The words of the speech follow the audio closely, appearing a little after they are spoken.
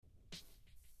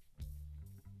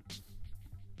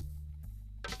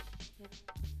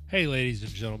Hey, ladies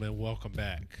and gentlemen, welcome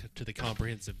back to the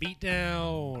Comprehensive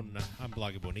Beatdown. I'm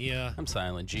Bloggy Bonilla. I'm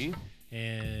Silent G.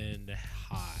 And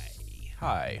hi.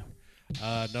 Hi.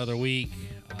 Another week.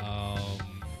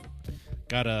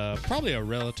 Got probably a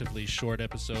relatively short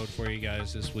episode for you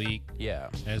guys this week. Yeah.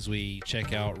 As we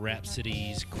check out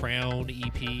Rapsody's Crown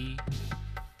EP.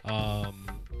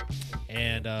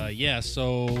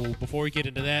 So before we get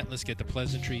into that, let's get the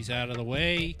pleasantries out of the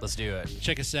way. Let's do it.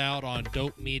 Check us out on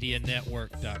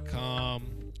dopemedianetwork.com.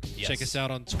 Yes. Check us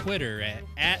out on Twitter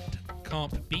at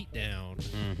CompBeatdown.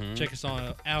 Mm-hmm. Check us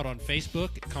out on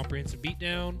Facebook at Comprehensive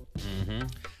Beatdown. Mm-hmm.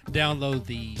 Download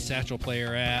the Satchel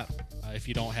Player app. If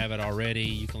you don't have it already,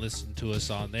 you can listen to us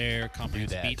on there,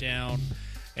 Comprehensive Beatdown.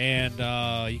 And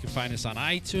you can find us on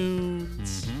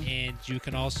iTunes, and you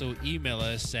can also email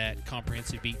us at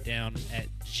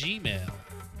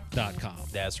comprehensivebeatdown@gmail.com.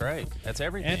 That's right. That's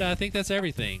everything. And I think that's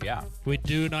everything. Yeah. We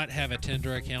do not have a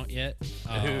Tinder account yet,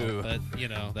 but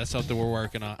that's something we're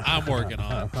working on. I'm working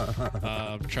on.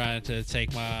 Trying to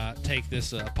take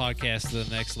this podcast to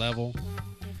the next level.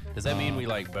 Does that mean we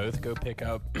both go pick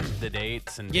up the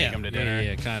dates and take them to dinner?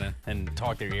 Yeah, kind of. And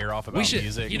talk their ear off about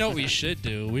music? You know what we should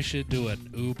do? We should do an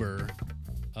Uber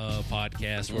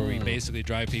podcast where we basically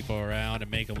drive people around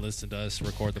and make them listen to us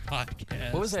record the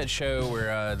podcast. What was that show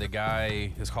where the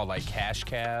guy is called Cash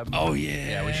Cab? Oh, yeah.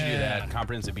 Yeah, we should do that.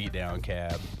 Comprehensive Beatdown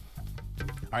Cab. All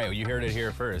right, well, you heard it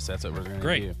here first. That's what we're going to do.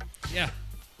 Great. Yeah.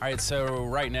 All right, so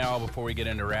right now, before we get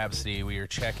into Rapsody, we are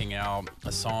checking out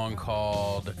a song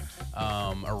called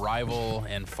Arrival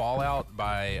and Fallout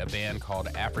by a band called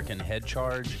African Head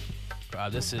Charge.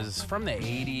 This is from the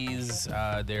 80s.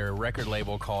 Their record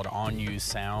label called On You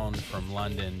Sound from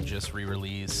London just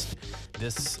re-released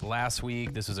this last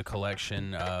week. This was a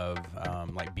collection of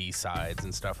B-sides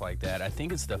and stuff like that. I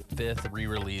think it's the 5th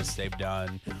re-release they've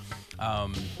done.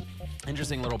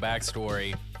 Interesting little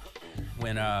backstory.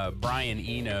 When Brian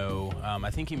Eno,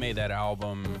 I think he made that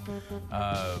album,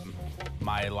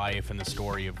 My Life and the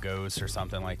Story of Ghosts or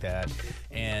something like that,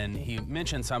 and he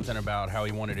mentioned something about how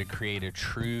he wanted to create a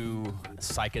true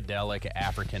psychedelic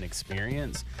African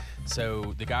experience.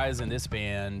 So the guys in this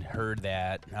band heard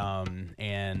that,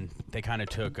 and they kind of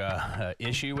took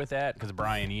issue with that, because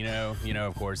Brian Eno,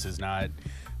 of course, is not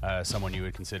someone you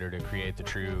would consider to create the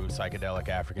true psychedelic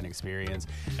African experience.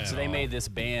 So they made this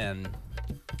band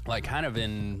kind of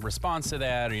in response to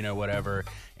that, or whatever.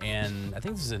 And I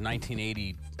think this is in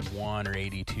 1981 or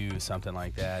 82, something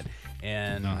like that.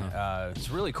 And it's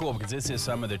really cool because this is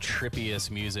some of the trippiest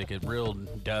music. It's real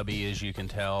dubby, as you can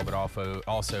tell, but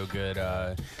also good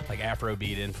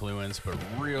Afrobeat influence, but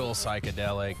real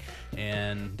psychedelic.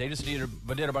 And they just did a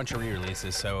bunch of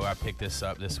re-releases. So I picked this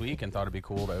up this week and thought it'd be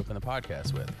cool to open the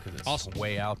podcast with, because it's awesome.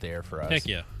 Way out there for us. Heck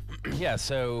yeah. Yeah,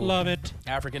 so love it.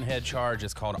 African Head Charge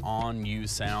is called On You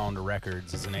Sound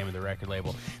Records is the name of the record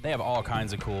label. They have all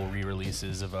kinds of cool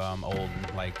re-releases of old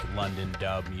London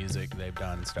dub music they've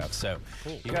done and stuff. So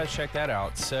cool. You guys check that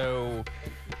out. So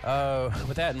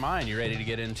with that in mind, you ready to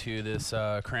get into this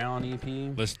Crown EP?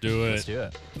 Let's do it. Let's do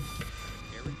it.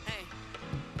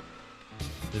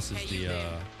 This is the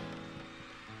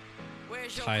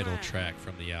title track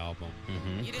from the album.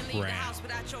 Crown.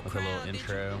 With a little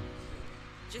intro.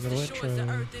 Just as sure as the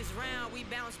earth is round, we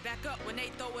bounce back up when they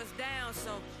throw us down.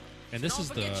 So, and this is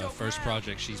the first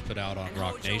project she's put out on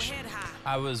Rock Nation.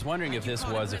 I was wondering if this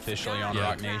was officially on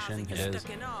Rock Nation. It is.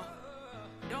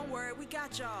 Don't worry, we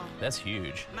got y'all. That's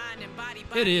huge.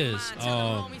 It is.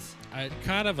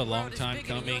 Kind of a long time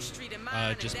coming,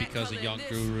 just because of Young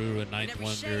Guru and Ninth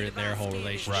Wonder and their whole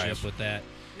relationship with that.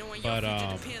 But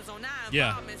I'm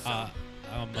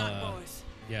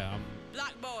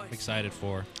excited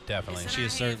for her. Definitely. She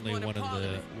is certainly one of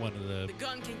the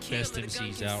best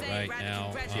MCs out right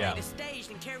now.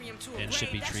 And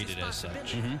should be treated as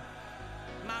such.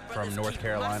 From North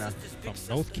Carolina.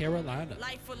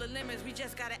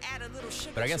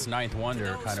 But I guess Ninth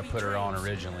Wonder kind of put her on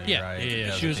originally, right?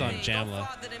 Yeah. She was on Jamla.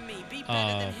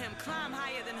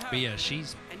 But yeah,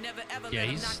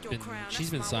 she's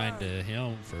been signed to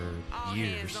him for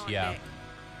years. Yeah.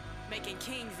 Making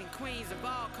kings and queens of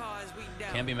all cars we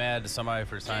dealt. Can't be mad to somebody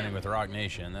for signing with Rock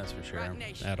Nation, that's for sure.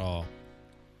 At all.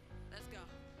 Let's go.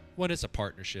 When it's a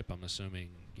partnership, I'm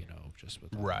assuming, just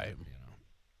with right.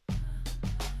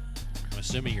 I'm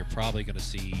assuming you're probably going to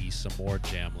see some more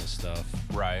Jamla stuff,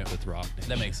 right, with Rock Nation.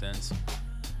 That makes sense.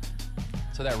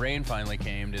 So that rain finally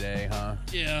came today, huh?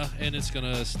 Yeah, and it's going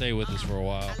to stay with us for a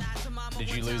while. Did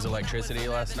you lose electricity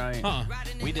last night?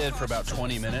 We did for about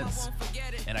 20 minutes,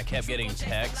 and I kept getting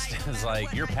texts. It was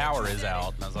like, your power is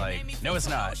out. And I was like, no, it's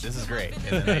not. This is great.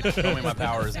 And then they told me my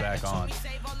power is back on.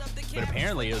 But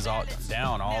apparently it was all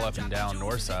up and down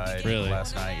north side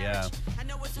last night. Yeah,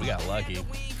 we got lucky.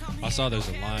 I saw there's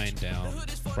a line down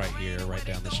right here, right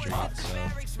down the street. So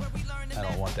I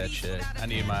don't want that shit. I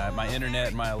need my internet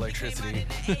and my electricity.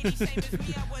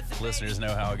 Listeners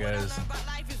know how it goes.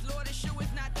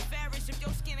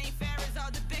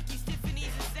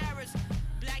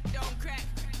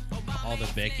 All the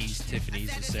Beckys,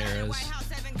 Tiffany's, and Sarahs.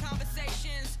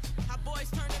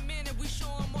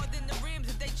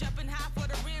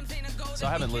 So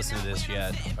I haven't listened to this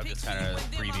yet. I've just kind of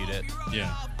previewed it.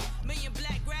 Yeah.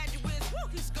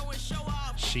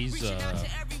 She's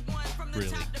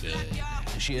really good.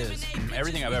 She is.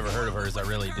 Everything I've ever heard of hers, I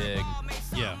really dig.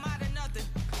 Yeah.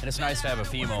 And it's nice to have a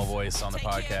female voice on the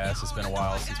podcast. It's been a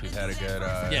while since we've had a good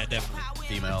definitely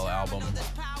female album.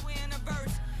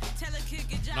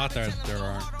 Not that there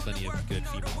aren't plenty of good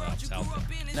female albums out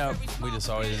there. Nope, we just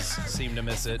always seem to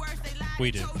miss it.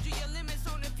 We do.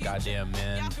 Goddamn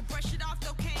men.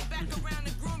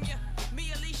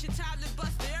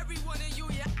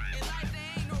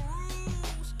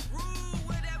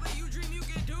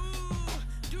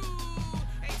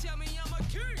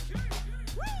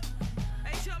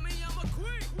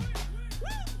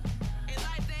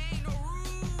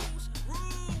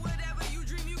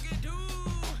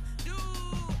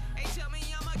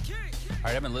 All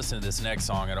right, I haven't listened to this next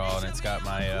song at all, and it's got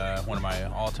my one of my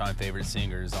all-time favorite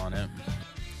singers on it.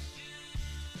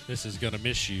 This is Gonna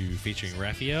Miss You, featuring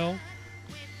Raphael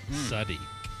Sadiq.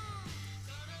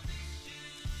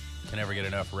 Can never get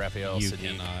enough Raphael You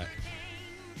Sadiq. cannot.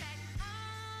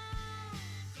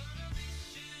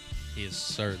 He is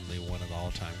certainly one of the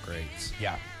all-time greats.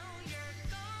 Yeah.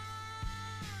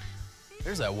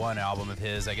 There's that one album of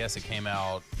his. I guess it came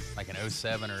out like in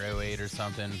 07 or 08 or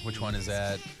something. Which one is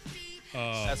that?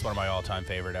 That's one of my all-time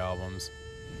favorite albums.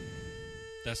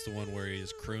 That's the one where he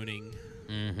is crooning.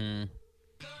 Mm-hmm.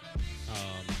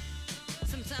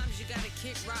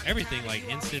 Everything like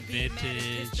Instant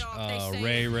Vintage,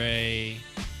 Ray Ray.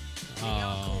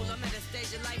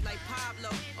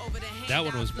 That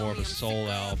one was more of a soul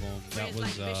album. That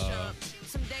was I'll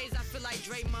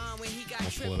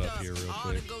pull it up here real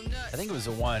quick. I think it was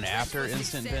the one after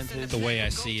Instant Vintage. The Way I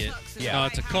See It. Yeah. No,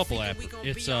 it's a couple after.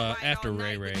 It's after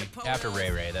Ray Ray. After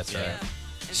Ray Ray, that's right.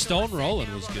 Stone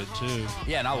Rollin' was good too.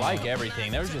 Yeah, and I like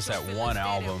everything. There was just that one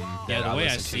album that The Way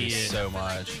I listened to See It so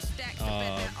much.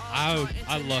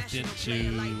 I lucked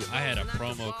into. I had a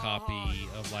promo copy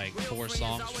of like 4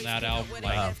 songs from that album,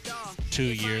 like 2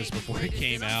 years before it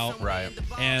came out. Right.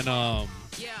 And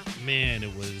man,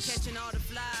 it was.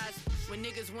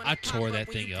 I tore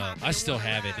that thing up. I still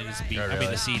have it, and it's beat. I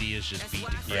mean, the CD is just beat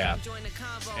to crap.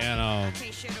 And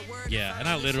and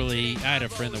I had a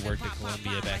friend that worked at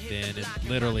Columbia back then, and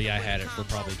literally I had it for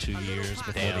probably 2 years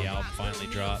before the album finally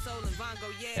dropped.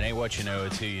 It ain't what you know,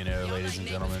 it's who you know, ladies and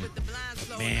gentlemen.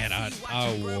 But man, I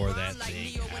wore that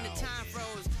thing out. Man.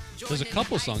 There's a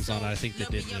couple songs on it I think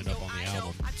that didn't end up on the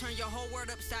album.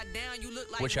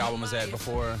 Which album was that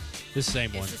before? This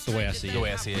same one, The Way I See It. The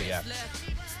Way I See It, yeah.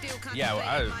 Yeah,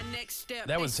 well,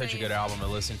 that was such a good album to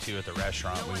listen to at the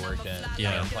restaurant we worked in.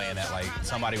 Yeah. Playing that, like,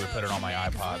 somebody would put it on my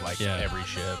iPod, like, every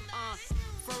shift.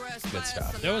 Good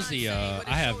stuff. There was the,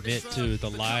 I have it too, the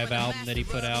live album that he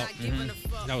put out.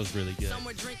 Mm-hmm. That was really good.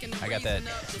 I got that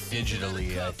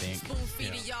digitally, I think.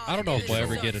 Yeah. I don't know if we'll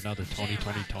ever get another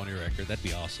 2020 Tony record. That'd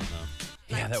be awesome,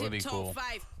 though. Yeah, that would be cool.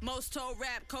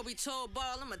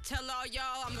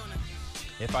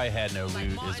 If I Had No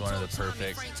Loot is one of the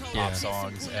perfect pop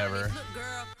songs ever.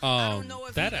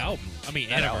 That album, I mean,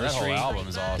 that Anniversary. That whole album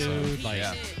is awesome. Dude, like,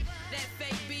 yeah.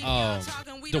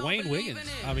 Dwayne Wiggins,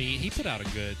 I mean, he put out a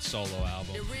good solo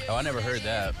album. Oh, I never heard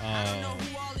that.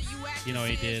 You know,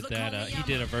 he did that. He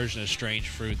did a version of Strange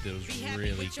Fruit that was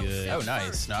really good. Oh,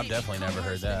 nice. No, I've definitely never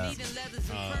heard that.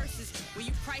 All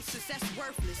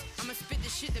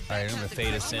right, I'm going to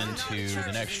fade us into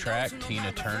the next track,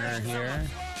 Tina Turner here.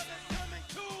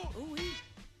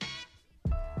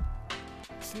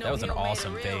 That was an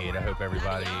awesome fade. I hope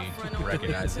everybody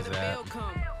recognizes that.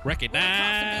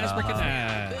 Recognize.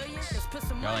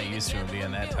 Y'all ain't used to him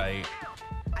being that tight.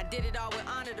 I did it all with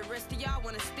honor. The rest of y'all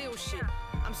wanna steal shit.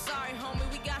 I'm sorry, homie,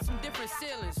 we got some different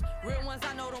ceilings. Real ones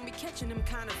I know don't be catching them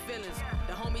kind of feelings.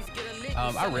 The homies get a lick.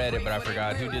 I read it, but I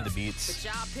forgot who did the beats.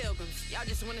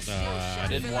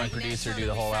 Didn't one producer do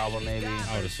the whole album, maybe?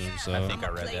 I would assume so. I think I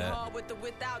read that.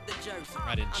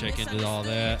 I didn't check into all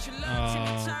that.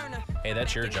 Hey,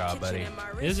 that's your job, buddy.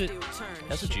 Is it?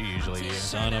 That's what you usually do.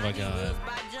 Son of a gun.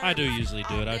 I do usually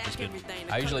do it.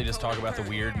 I usually just talk about the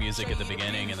weird music at the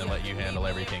beginning and then let you handle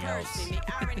everything else.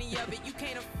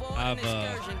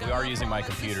 We are using my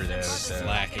computer though, so.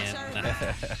 Slacking.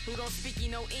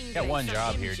 Got one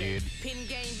job here, dude.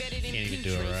 Can't even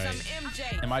do it right.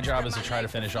 And my job is to try to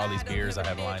finish all these beers I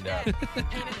have lined up.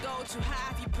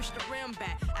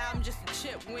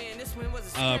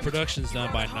 Production's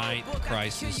done by Night,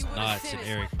 Crisis, Knots, and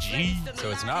Eric G.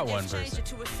 So it's not one person.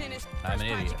 I'm an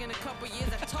idiot.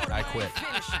 I quit.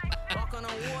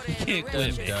 You can't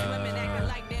quit me.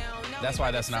 That's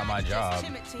why that's not my job.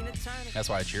 That's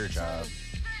why it's your job.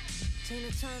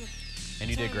 And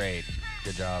you did great.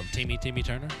 Good job. Timmy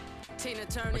Turner?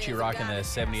 What you rocking, the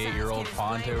 78-year-old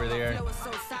font over there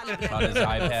on his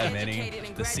iPad mini?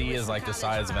 The C is like the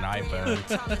size of an iPhone.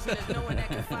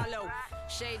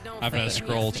 I've got to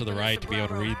scroll to the right to be able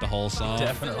to read the whole song.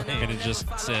 Definitely. And it just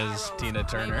says Tina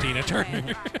Turner. Tina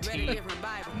Turner.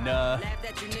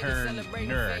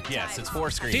 Turner. Yes, it's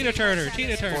 4 screens. Tina Turner.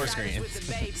 4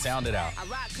 screens. Sound it out.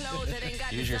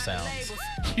 Use your sounds.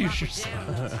 Use your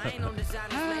sounds.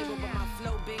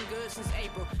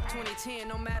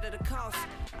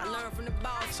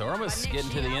 So we're almost getting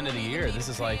to the end of the year. This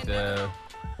is like the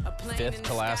 5th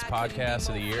to last podcast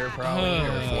of the year, probably,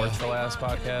 or 4th to last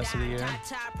podcast of the year.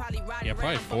 Yeah,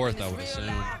 probably 4th, I would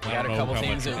assume. We got a couple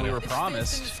things that we were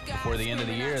promised before the end of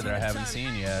the year that I haven't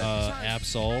seen yet.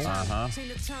 Absol.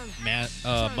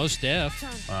 Most Def.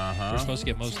 We're supposed to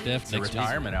get Most Def the next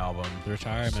retirement week. album. The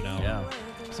retirement album. Yeah,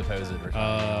 supposed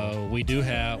retirement. We do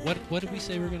have. What did we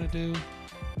say we were gonna do?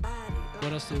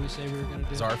 What else did we say we were gonna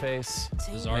do? Czarface.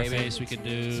 Czarface. We can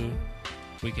do.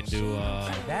 We can do.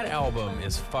 That album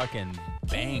is fucking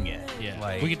banging. Yeah.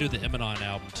 Like, we can do the Eminem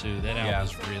album too. That album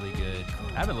is really good.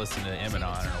 I haven't listened to Eminem in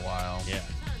a while. Yeah.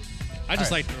 I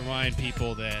just like to remind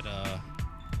people that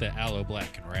that Aloe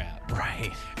Black can rap.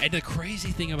 Right. And the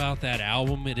crazy thing about that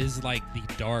album, it is like the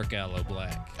dark Aloe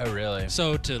Black. Oh, really?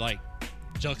 So to like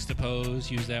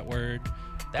juxtapose, use that word.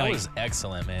 That was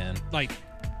excellent, man. Like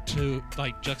to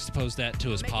like juxtapose that to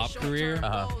his pop career,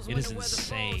 it is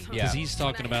insane. Because he's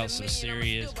talking about some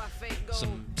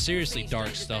seriously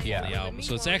dark stuff on the album.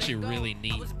 So it's actually really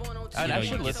neat. I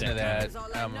should listen to that.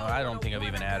 I don't think I've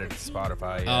even added to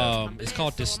Spotify yet. It's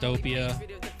called Dystopia.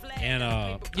 And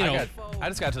I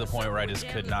just got to the point where I just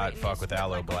could not fuck with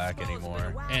Aloe Black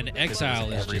anymore. And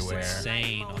Exile is just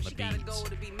insane on the beats.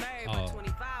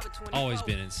 Always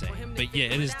been insane. But yeah,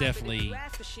 it is definitely,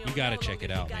 you gotta check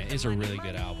it out, man. It's a really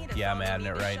good album. Yeah, I'm adding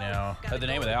it right now. The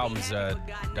name of the album is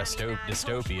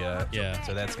Dystopia. Yeah.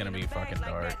 So that's gonna be fucking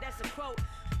dark.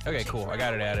 Okay, cool. I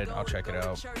got it added. I'll check it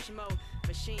out.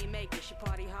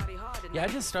 Yeah,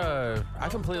 I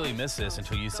completely missed this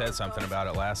until you said something about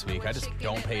it last week. I just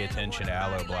don't pay attention to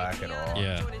Aloe Black at all.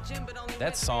 Yeah.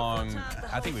 That song,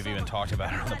 I think we've even talked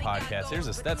about it on the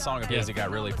podcast. That song of his that got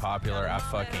really popular, I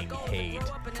fucking hate.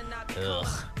 Ugh.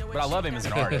 But I love him as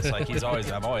an artist. Like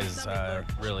I've always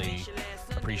really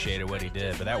appreciated what he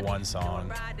did. But that one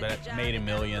song, that made him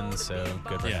millions, so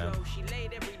good for him.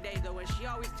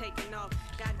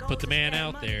 Put the man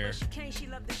out there.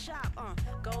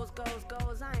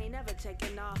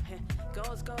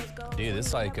 Dude, this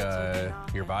is like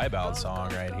your vibe out song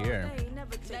right here.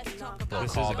 Little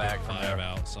callback from vibe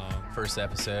out song. First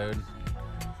episode.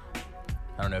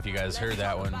 I don't know if you guys heard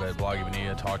that one, but Bloggy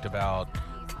Bonita talked about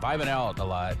vibing out a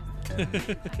lot.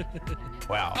 And,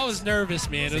 wow. I was nervous,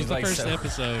 man. It was the first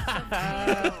episode.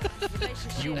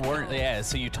 You weren't,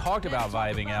 so you talked about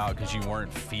vibing out because you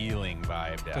weren't feeling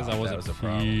vibed out. Because I wasn't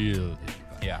feeling.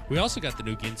 Yeah. We also got the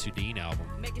new Ginsu Dean album.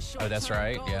 Oh, that's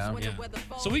right. Yeah.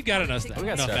 So we've got enough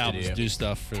albums to do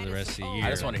stuff for the rest of the year. I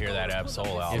just want to hear that Absol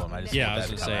album. I was going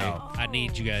to say, I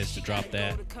need you guys to drop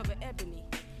that.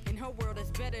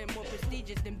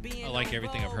 I like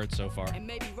everything I've heard so far.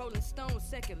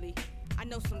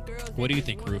 What do you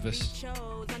think, Rufus? You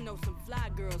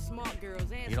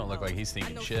don't look like he's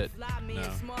thinking shit. No.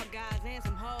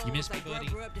 You miss me, buddy?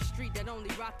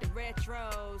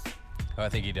 Oh, I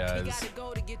think he does.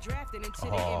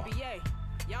 Oh.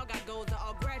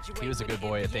 He was a good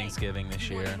boy at Thanksgiving this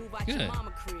year. Good.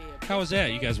 How was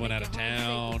that? You guys went out of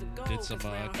town, did some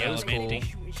gallivanting.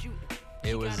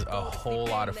 It was a whole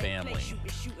lot of family.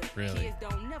 Really?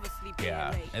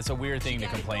 Yeah. It's a weird thing to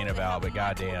complain about, but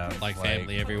goddamn. Like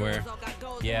family everywhere?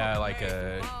 Yeah, like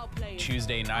a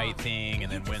Tuesday night thing,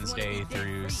 and then Wednesday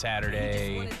through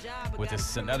Saturday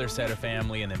with another set of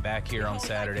family, and then back here on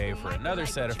Saturday for another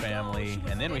set of family,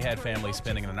 and then we had family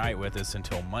spending the night with us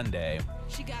until Monday.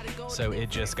 So it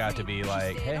just got to be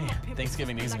like, hey,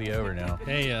 Thanksgiving needs to be over now.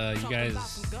 Hey, you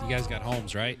guys got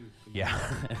homes, right? Yeah.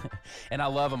 And I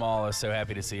love them all. I was so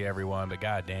happy to see everyone, but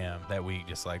goddamn, that week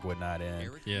just like would not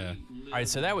end. Yeah. All right,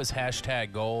 so that was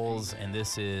hashtag goals, and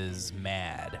this is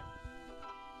mad.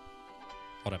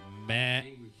 Hold up. Mad.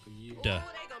 Mad.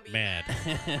 Mad.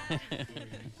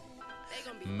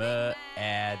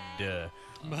 Mad. Tell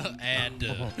 'em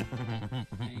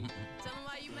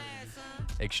why you mad, son.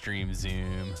 Extreme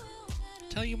zoom.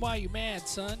 Tell you why you mad,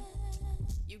 son.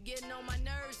 You getting on my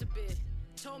nerves a bit.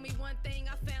 Told me one thing,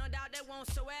 I found out that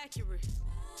wasn't so accurate.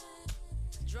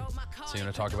 Drove my car. So you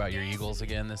want to talk about your Eagles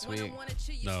again this week?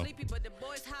 No. All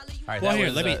right, Well, that here,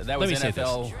 was, let me that was say this.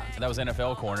 NFL. That was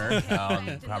NFL corner.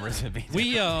 Conference of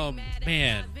Beatdown. We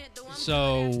man.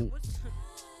 So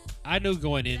I knew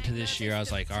going into this year, I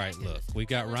was like, all right, look, we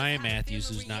got Ryan Matthews,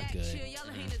 who's not good.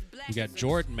 We got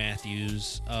Jordan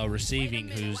Matthews receiving,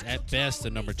 who's at best a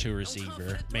number 2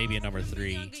 receiver, maybe a number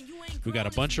 3. We got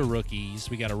a bunch of rookies.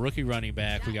 We got a rookie running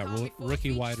back. We got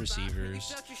rookie wide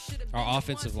receivers. Our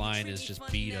offensive line is just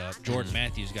beat up. Jordan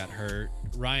Matthews got hurt.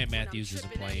 Ryan Matthews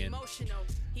isn't playing.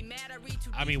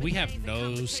 I mean, we have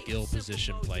no skill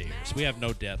position players. We have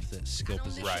no depth at skill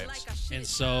positions. Right. And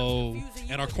so,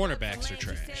 and our cornerbacks are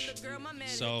trash.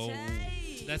 So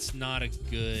that's not a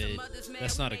good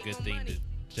thing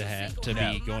to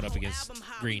be going up against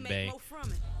Green Bay.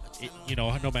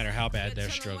 No matter how bad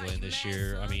they're struggling this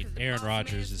year, I mean, Aaron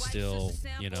Rodgers is still,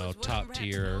 top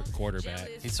tier quarterback.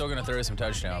 He's still going to throw some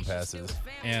touchdown passes.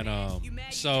 And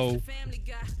so,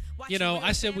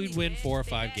 I said we'd win 4 or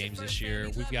 5 games this year.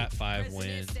 We've got 5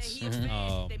 wins.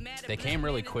 Mm-hmm. They came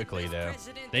really quickly, though.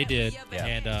 They did. Yeah.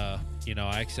 And,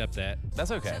 I accept that. That's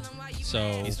okay.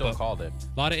 So He still called it.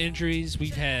 A lot of injuries.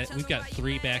 We've got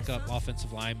 3 backup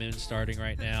offensive linemen starting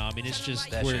right now. I mean, it's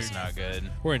just That's just not good.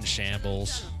 We're in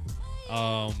shambles.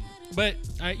 But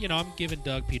I'm giving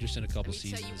Doug Peterson a couple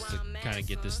seasons to kind of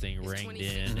get this thing reined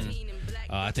in. And,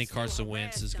 I think Carson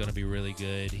Wentz is going to be really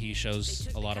good. He shows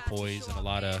a lot of poise and a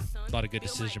lot of good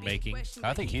decision making.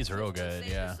 I think he's real good.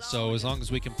 Yeah. So as long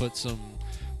as we can put some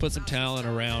talent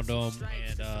around him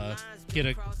and get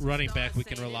a running back we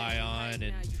can rely on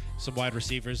and some wide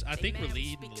receivers, I think we're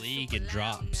leading the league in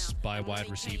drops by wide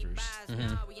receivers.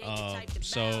 Mm-hmm.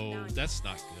 So that's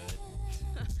not good.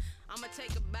 I'ma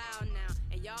take a bow now,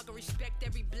 and y'all can respect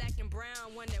every black and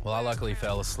brown one that. Well, I luckily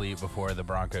fell asleep before the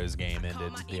Broncos game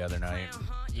ended the other night.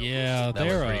 Yeah, That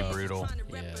was pretty brutal.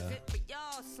 Yeah.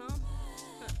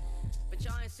 But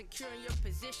y'all insecure in your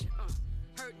position.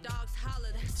 Hurt dogs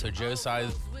holler. So Joe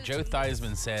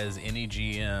Theismann says any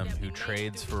GM who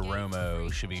trades for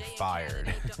Romo should be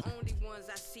fired.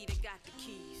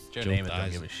 Joe Namath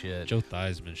don't give a shit. Joe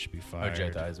Theismann should be fired. Oh, Joe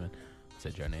Theismann.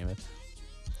 Said Joe Namath.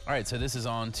 All right, so this is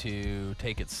on to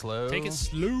Take It Slow. Take it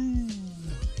slow.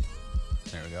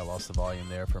 There we go. Lost the volume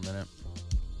there for a minute.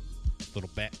 Little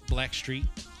Black Street.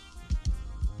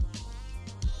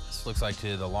 This looks like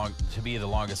to be the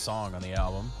longest song on the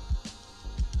album,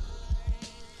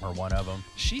 or one of them.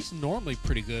 She's normally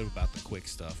pretty good about the quick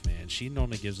stuff, man. She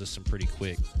normally gives us some pretty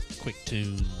quick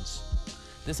tunes.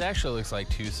 This actually looks like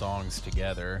 2 songs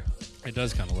together. It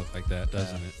does kind of look like that,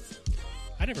 doesn't it?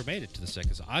 I never made it to the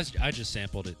second song. I just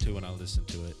sampled it too when I listened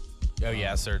to it. Oh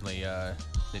yeah, certainly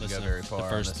didn't go very far. The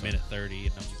first minute 30,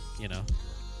 and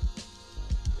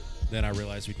then I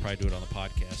realized we'd probably do it on the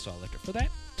podcast, so I left it for that.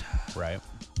 Right.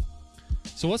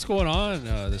 So what's going on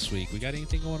this week? We got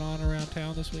anything going on around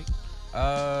town this week?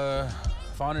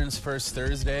 Fondren's first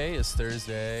Thursday is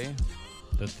Thursday.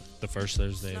 The first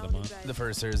Thursday of the month. The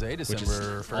first Thursday,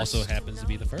 December 1st. Also happens to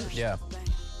be the first. Yeah.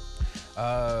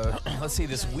 Let's see,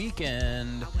 this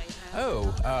weekend.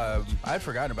 I'd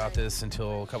forgotten about this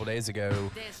until a couple days ago.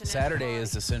 Saturday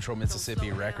is the Central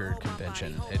Mississippi Record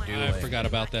Convention at Dueling. I forgot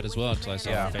about that as well until I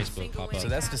saw it on Facebook pop up. So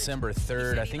that's December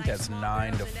 3rd. I think that's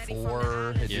 9 to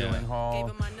 4 at Dueling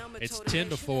Hall. It's 10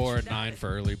 to 4, 9 for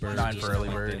early bird. 9 for early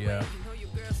bird, yeah.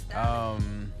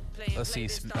 Let's see,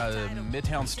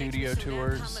 Midtown Studio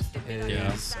Tours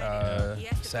is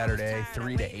Saturday,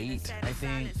 3 to 8, I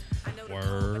think.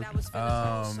 Word.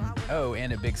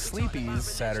 And at Big Sleepy's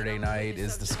Saturday night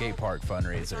is the skate park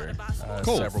fundraiser.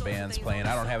 Cool. Several bands playing.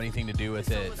 I don't have anything to do with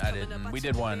it. We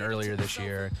did one earlier this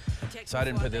year, so I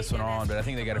didn't put this one on, but I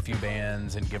think they got a few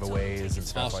bands and giveaways and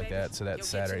stuff like that. So that's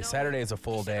Saturday. Saturday is a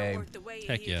full day.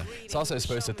 Heck yeah. It's also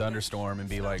supposed to thunderstorm and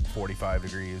be like 45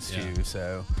 degrees too.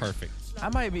 So perfect. I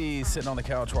might be sitting on the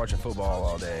couch watching football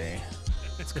all day.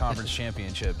 It's conference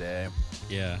championship day.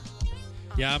 Yeah.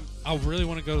 Yeah, I really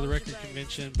want to go to the record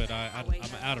convention, but I'm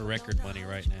out of record money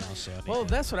right now. So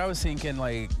that's what I was thinking.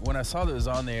 Like when I saw that it was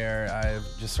on there, I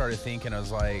just started thinking. I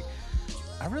was like,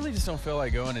 I really just don't feel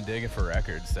like going and digging for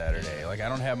records Saturday. Like I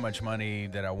don't have much money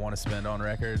that I want to spend on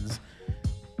records,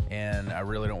 and I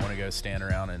really don't want to go stand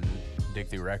around and dig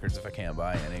through records if I can't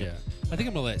buy any. Yeah. I think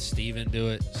I'm going to let Steven do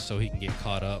it so he can get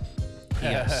caught up. He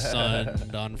got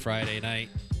sunned on Friday night.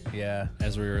 Yeah.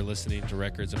 As we were listening to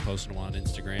records and posting them on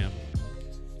Instagram.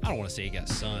 I don't want to say he got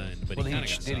sunned, but he kind of got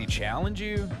sunned. Did he challenge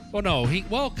you? Well, no.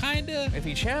 Kind of. If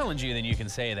he challenged you, then you can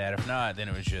say that. If not, then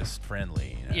it was just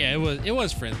friendly. You know? Yeah, it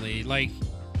was friendly. Like,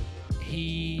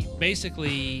 he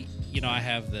basically, I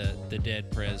have the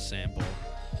Dead Prez sample,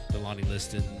 the Lonnie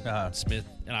Liston Smith,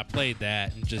 and I played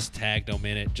that and just tagged him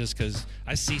in it just because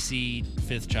I CC'd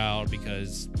Fifth Child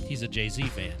because he's a Jay-Z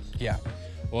fan. Yeah.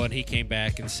 Well, and he came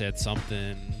back and said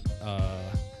something.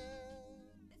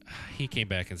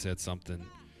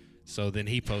 So then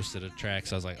he posted a track.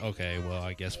 So I was like, okay, well,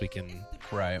 I guess we can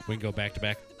go back to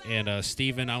back. And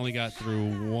Steven, I only got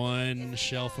through one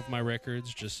shelf of my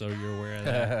records, just so you're aware of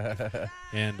that.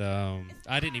 And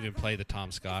I didn't even play the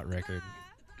Tom Scott record.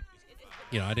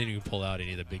 I didn't even pull out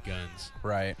any of the big guns.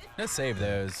 Right. Let's save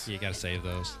those. You got to save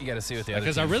those. You got to see what the other.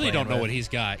 Because I really don't know what he's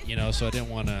got, so I didn't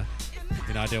want to.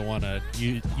 I didn't want to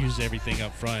use everything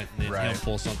up front and then him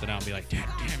pull something out and be like, damn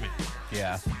it.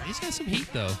 Yeah. He's got some heat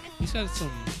though. He's got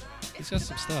some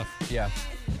stuff. Yeah.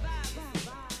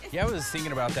 Yeah, I was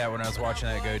thinking about that when I was watching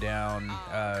that go down.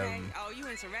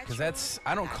 Because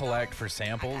I don't collect for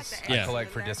samples. Yeah. I collect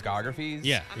for discographies.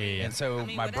 Yeah. And so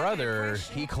my brother,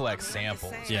 he collects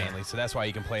samples mainly. So that's why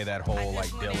you can play that whole like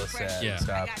Dilla set and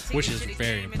stuff. Which is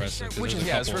very impressive. It's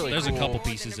really There's cool. a couple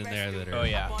pieces in there that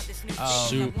are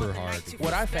super hard.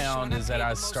 What I found is that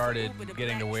I started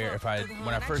getting to where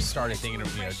when I first started thinking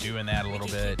of doing that a little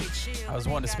bit, I was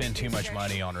wanting to spend too much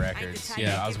money on records.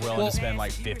 I was willing to spend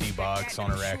like $50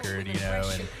 on a record.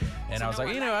 And I was like,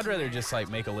 I'd rather just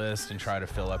like make a list and try to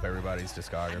fill up everybody's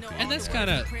discography. And that's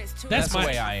that's the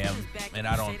way I am. And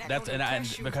I don't.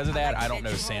 And because of that, I don't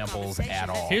know samples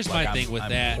at all. Here's my thing with I'm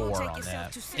that. Poor on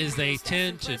that. Is they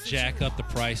tend to jack up the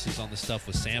prices on the stuff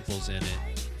with samples in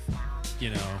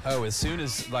it. Oh, as soon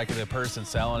as like the person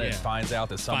selling it finds out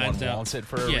that someone wants it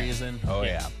for a reason. Oh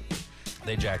yeah.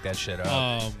 They jack that shit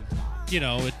up.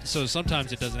 So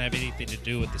sometimes it doesn't have anything to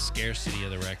do with the scarcity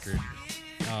of the record.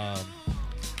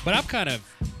 But I'm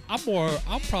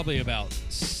probably about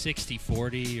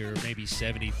 60-40 or maybe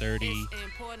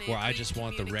 70-30 where I just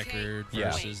want the record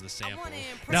versus the sample.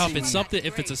 Now,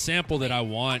 if it's a sample that I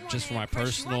want just for my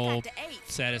personal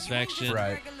satisfaction,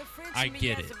 I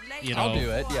get it. I'll do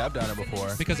it. Yeah, I've done it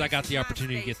before. Because I got the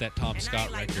opportunity to get that Tom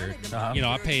Scott record.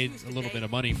 I paid a little bit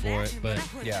of money for it, but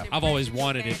I've always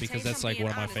wanted it because that's like one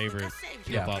of my favorite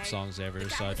hip-hop songs ever.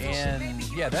 So I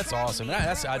just, that's awesome.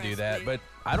 I do that, but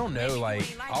I don't know,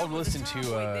 like, I'll listen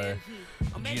to a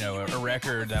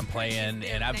record that I'm playing,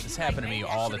 and it's happened to me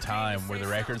all the time where the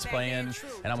record's playing,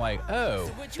 and I'm like, oh,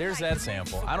 there's that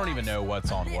sample. I don't even know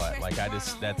what's on what. Like,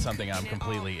 that's something I'm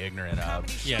completely ignorant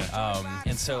of. Yeah.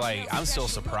 And so, like, I'm still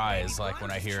surprised, like, when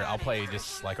I'll play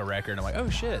just, like, a record, and I'm like, oh,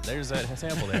 shit, there's that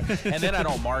sample there. And then I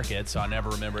don't mark it, so I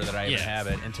never remember that I even have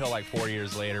it until, like, 4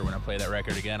 years later when I play that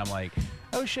record again. I'm like,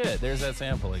 oh, shit, there's that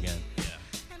sample again.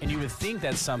 And you would think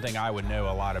that's something I would know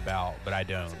a lot about, but I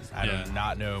don't. I do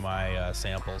not know my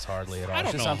samples hardly at all. I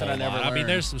don't know something a I never lot. learned. I mean,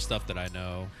 there's some stuff that I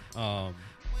know,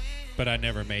 but I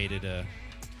never made it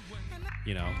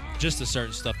just the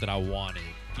certain stuff that I wanted.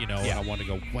 And I wanted to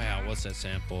go, wow, what's that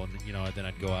sample? And then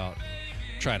I'd go out,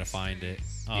 try to find it.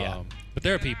 But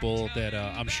there are people that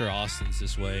I'm sure Austin's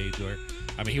this way. Where,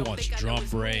 he wants drum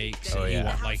breaks. Oh,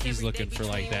 yeah. He's looking for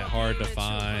like that hard to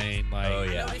find. Like, oh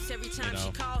yeah.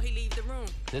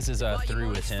 This is Through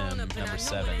With Him, number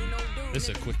 7. This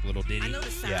is a quick little ditty.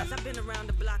 Yeah.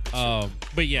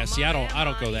 But yeah, see, I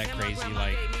don't go that crazy.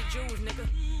 Like,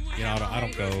 I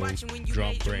don't go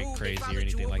drum break crazy or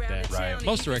anything like that. Right.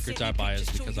 Most of the records I buy is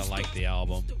because I like the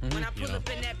album.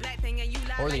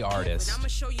 Or the artist.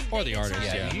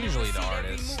 Yeah. Usually the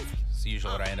artist. It's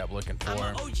usually what I end up looking for.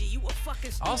 I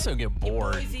also get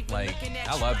bored. Like,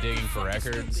 I love digging for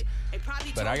records,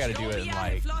 but I got to do it in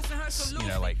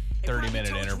like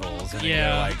 30-minute intervals, and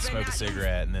then go like smoke a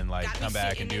cigarette, and then like come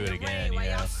back and do it again.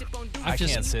 I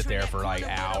can't sit there for like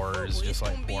hours just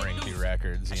like pouring through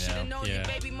records. Yeah.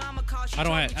 I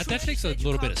don't. That takes a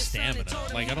little bit of stamina.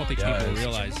 Like, I don't think people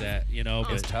realize that.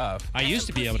 But it's tough. I used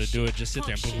to be able to do it. Just sit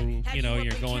there.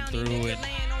 You're going through it.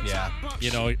 Yeah.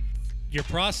 You're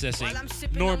processing.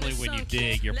 Normally, when you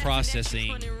dig, you're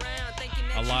processing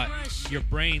a lot. Your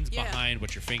brain's behind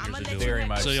what your fingers are doing. Very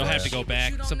much. So you'll have to go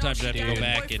back. Sometimes you have to go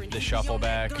back and the shuffle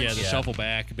back. Yeah, the shuffle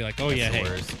back and be like, oh yeah, hey,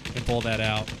 and pull that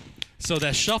out. So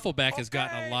that shuffle back has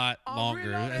gotten a lot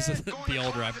longer as the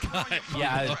older I've gotten.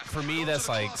 Yeah, for me, that's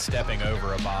like stepping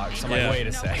over a box. I'm Yeah. like, wait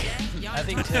a second. I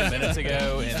think 10 minutes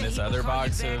ago in this other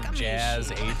box of jazz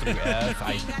A through F,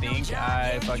 I think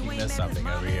I fucking missed something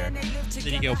over here.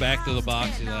 Then you go back to the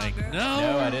box, you're like,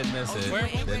 No, I didn't miss it. Where?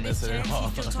 Didn't miss it at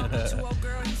all.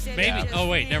 maybe. Yeah. Oh,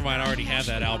 wait, never mind. I already have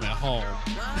that album at home.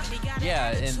 Yeah,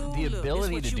 and the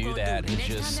ability to do that has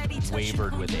just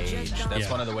wavered with age. That's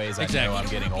Yeah. one of the ways I know Exactly. I'm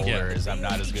getting older Yeah. is I'm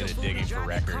not as good at digging for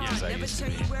records as I used to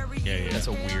be. Yeah. That's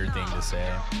a weird thing to say.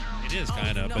 It is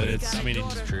kind of, but it's, I mean,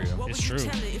 It's true. It's true.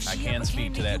 I can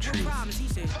speak to that truth.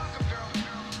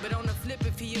 But on the flip,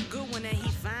 if he a good one and he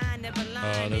fine, never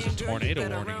lying. There's a Then, girl, you tornado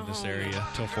better warning run in this home. area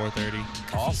till 4:30.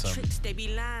 Awesome. These tricks, they be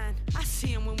lying. I see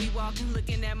him when we walking,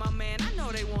 looking at my man. I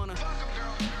know they wanna.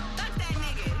 Fuck that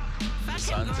nigga. Fuck The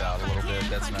sun's him, out a girl. little Fuck bit. him.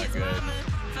 That's Fuck not his good. mama.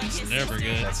 Fuck It's his never sister.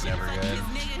 good. That's never Fuck good. This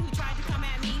nigga who tried to come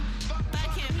at me.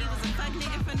 Fuck him. He was a fuck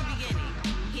nigga from the beginning.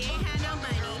 He ain't had no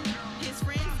money. His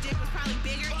friend's dick was probably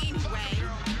bigger anyway.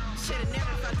 Should've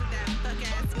never fucked with that fuck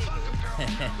ass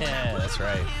nigga. That's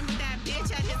right. Him with that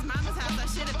bitch at his mama's house. I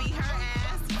should've beat her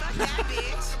ass. Fuck that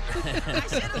bitch. I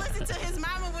should've listened to his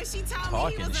mama when she told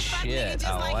me he Talking was a fuck shit. nigga, just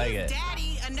I like like his it.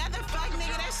 daddy. Another fuck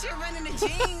nigga. That shit running the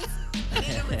jeans.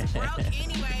 Nigga was broke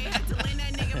anyway. Had to lend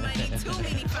that nigga money too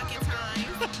many fucking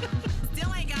times.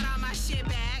 Still ain't got all my shit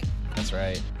back. That's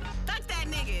right. Fuck that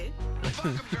nigga.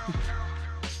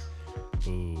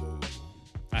 Ooh.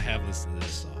 I have listened to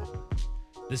this song.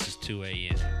 This is 2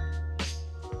 a.m.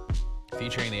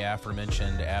 Featuring the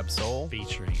aforementioned Absol.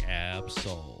 featuring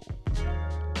Absol.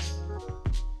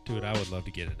 Dude, I would love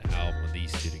to get an album with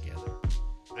these two together.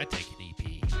 I'd take an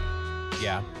EP.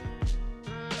 Yeah.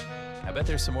 I bet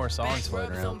there's some more songs Back floating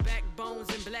rubs on around.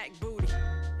 backbones and black booty.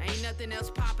 Ain't nothing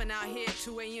else popping out here at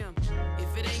 2 a.m.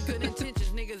 If it ain't good intentions,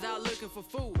 niggas out looking for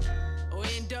food. Or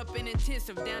end up in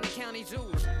intensive down the county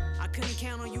zoos. I couldn't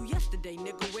count on you yesterday,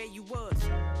 nigga, where you was.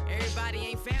 Everybody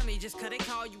ain't family just 'cause they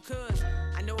call you cuz.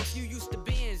 I know a few used to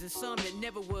bins and some that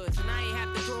never was. And I ain't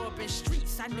have to grow up in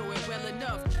streets, I know it well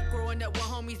enough. Growing up with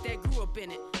homies that grew up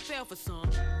in it, fell for some.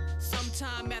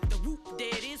 Sometime after whoop, there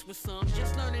it is with some.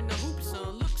 Just learning the hoop,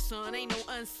 son. Look, son, ain't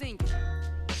no unsinging.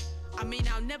 I mean,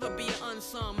 I'll never be an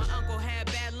unsung. My uncle had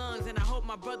bad lungs, and I hope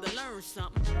my brother learns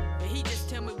something. But he just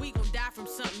tell me we gon' die from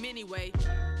something anyway.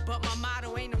 But my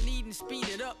motto ain't no need to speed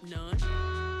it up none.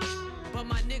 But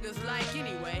my niggas like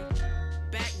anyway.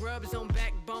 Back rubs on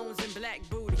backbones and black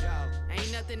booty.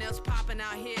 Ain't nothing else popping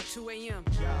out here at 2 a.m.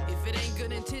 If it ain't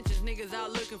good intentions, niggas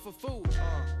out looking for food.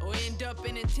 Or end up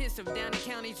in intensive down the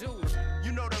county zoos.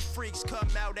 You know the freaks come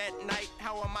out at night.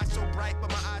 How am I so bright, but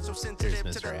my eyes so sensitive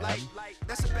Here's to the Mr. light?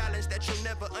 That's a balance that you'll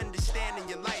never understand in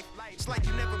your life. It's like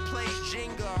you never played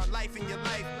Jenga or life in your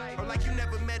life. Or like you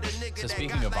never met a nigga So that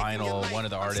speaking got of life in your vinyl, life. one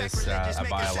of the I'm artists sacrilegious, I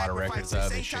buy making a lot of records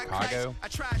of is sacrifices. Ain't Chicago. I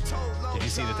tried told low Did you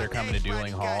see that they're coming to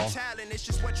everybody Dueling got Hall talent, it's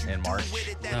just what you in do March? with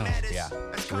it that No. matters. Yeah.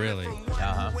 That's coming Really? from one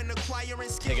Uh-huh. who when acquiring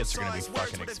skill Tickets are gonna be songs, words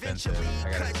fucking would expensive. eventually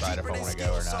I gotta cut decide if deeper I wanna than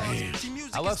go or skill not. songs. See,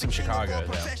 music I love is some the king of Chicago, all though.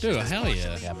 professions, Dude, hell yeah.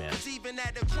 partially. Yeah, man. It's even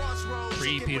at the crossroads, Pre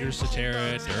you can Peter bring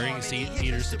Cetera, both during guns.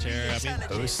 Peter Cetera. I mean,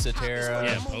 Post Cetera.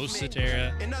 Yeah, post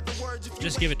Cetera. In other words, if you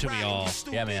Just give it to ain't me riding, all. you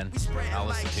stupid. Yeah, man. We spreading I'll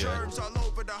listen like to it. germs all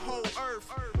over the whole earth.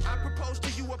 I propose to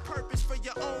you a purpose for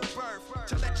your own birth,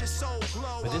 to let your soul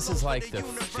glow. But this all is over like the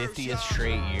universe, 50th y'all.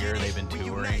 straight year Get it? they've been We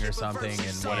touring united or with something in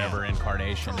versus whatever sound.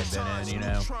 incarnation they've been in, you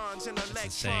know? Neutrons and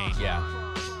insane. electrons.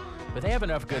 Yeah. But they have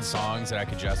enough good songs that I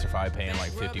could justify paying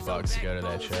like $50 to go to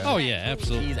that show. Oh, yeah,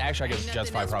 absolutely. Actually, I could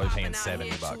justify probably paying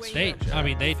 $70. for They, that show. I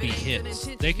mean, they'd be hits.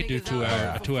 They could do a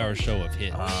 2-hour show of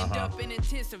hits.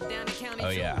 Oh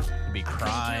yeah, you'd be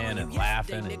crying and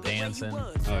laughing and dancing.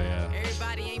 Oh yeah,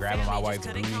 Grabbing my wife's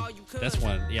booty. that's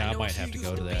one. Yeah, I might have to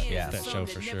go to that. Yeah. That show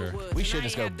for sure. We should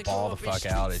just go ball the fuck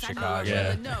out at Chicago.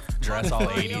 Yeah. Dress all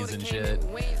 80s and shit.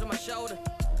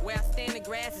 Where I stand, the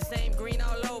grass is same green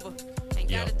all over.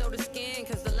 Ain't Yep. gotta throw the skin,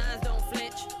 cause the lines don't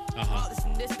flinch. Uh-huh. All this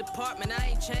in this department, I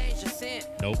ain't changed a cent.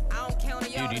 Nope. I don't count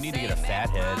on y'all Dude, you the need to same get a fat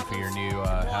math head for your problems. new The more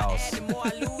I house. add, the more I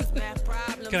lose math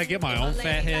problems. Can I get my If own lady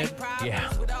fat head? like problems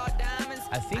Yeah. with all diamonds,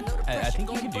 I think- know the I pressure think you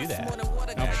gon' can do bust that. more than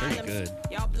water I'm sure you columns.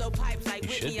 could. Y'all blow pipes like You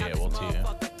Whitney should be out this able to.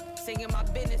 motherfucker. Singing my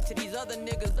business to these other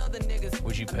niggas.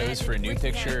 Would you pose for a new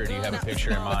picture, or do you have a picture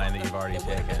in mind that you've already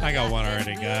taken? I got one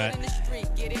already got.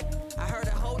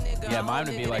 Yeah, mine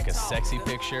would be like a sexy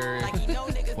picture,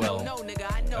 well,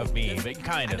 of me, but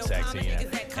kind of sexy, you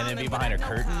know, and then be behind a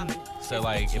curtain. So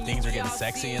like, if things are getting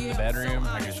sexy in the bedroom,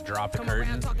 I just drop the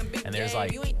curtain, and there's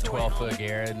like 12-foot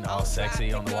Garrett all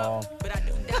sexy on the wall.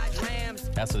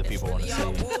 That's what the people want to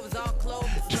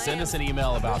see. Just send us an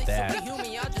email about that.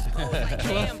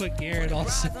 I love put Garrett all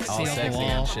sexy All on sexy the wall.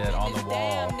 and shit on the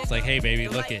wall. It's like, hey, baby,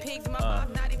 look it.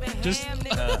 Just,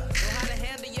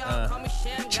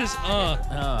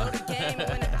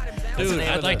 Dude,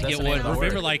 I'd like to get one.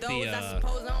 Remember, like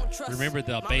remember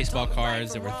the baseball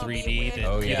cards that were 3D? That,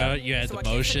 Oh, yeah. You had the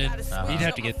motion. You'd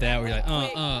have to get that. Where you're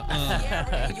like,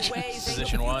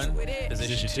 Position 1,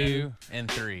 position 2,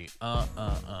 and 3.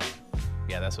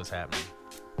 Yeah, that's what's happening.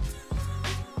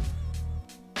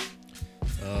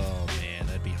 Oh man,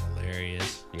 that'd be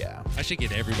hilarious. Yeah. I should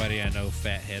get everybody I know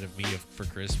fat head of me for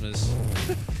Christmas.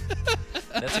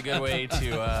 That's a good way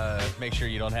to make sure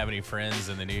you don't have any friends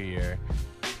in the new year.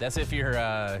 That's if your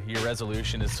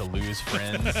resolution is to lose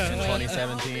friends in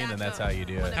 2017, and that's how you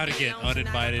do it. How to get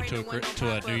uninvited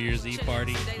to a New Year's Eve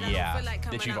party? Yeah,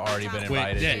 that you've already been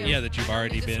invited to. Yeah, that you've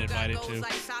already been invited to.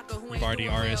 You've already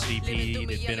RSVP'd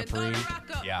and been approved.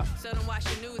 Yeah.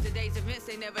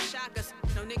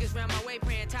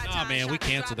 Oh man, we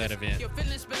canceled that event.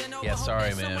 Yeah,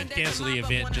 sorry, man. Cancel the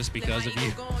event just because of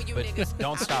you. But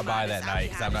don't stop by that night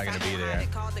because I'm not going to be there.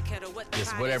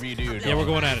 Just whatever you do. Yeah, we're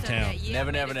going out of town.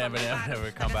 Never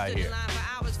come by here.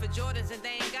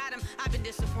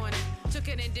 Took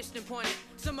it and disappointed.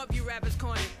 Some of you rappers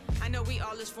corny. I know we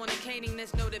all is fornicating,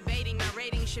 there's no debating. My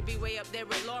rating should be way up there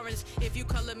with Lawrence. If you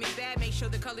color me bad, make sure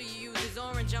the color you use is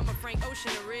orange. I'm a Frank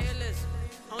Ocean, a realist.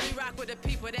 Only rock with the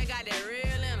people that got that real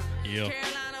in them. Yep.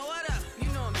 Carolina, what up? You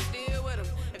know I'm still with them.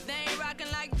 If they ain't rocking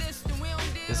like this, then we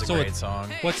don't deal. This is a great song.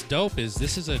 What's dope is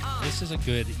this is a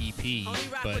good EP,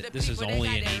 but this is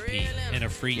only an EP and a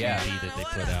free EP that they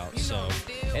put out. So,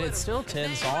 and it's still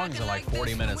 10 songs and like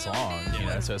 40 minutes long, you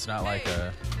know, so it's not like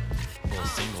a little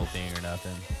single thing or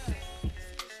nothing.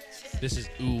 This is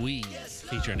Ooh Wee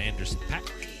featuring Anderson .Paak.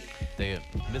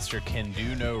 Mr. Can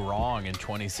Do No Wrong in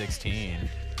 2016.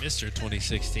 Mr.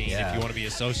 2016, Yeah. if you want to be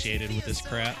associated with this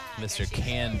crap. Mr.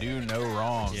 Can Do No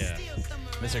Wrong. Yeah.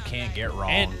 Mr. Can't Get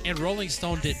Wrong. And Rolling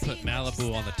Stone did put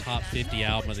Malibu on the top 50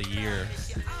 album of the year.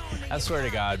 I swear to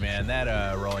God, man,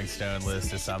 that Rolling Stone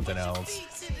list is something else.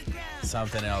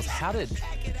 Something else. How did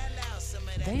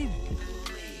they...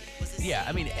 Yeah,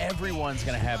 I mean, everyone's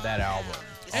going to have that album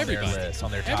on their list,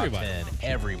 on their top 10.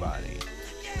 Everybody.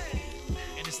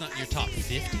 And it's not your top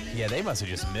 50? Yeah, they must have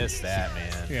just missed that,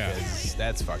 man. Yeah. 'Cause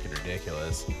that's fucking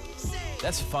ridiculous.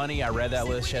 That's funny. I read that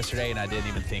list yesterday, and I didn't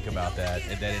even think about that.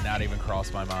 That did not even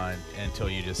cross my mind until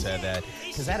you just said that.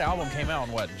 Because that album came out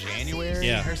in, what, January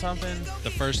or something?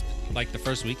 The first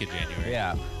week of January.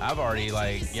 Yeah. I've already,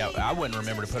 I wouldn't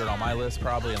remember to put it on my list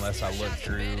probably unless I looked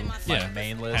through my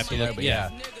main list. Have to look, but yeah,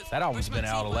 that album's been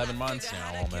out 11 months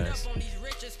now almost.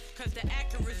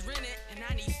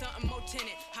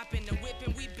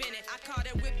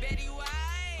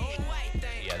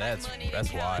 Yeah,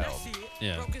 that's wild.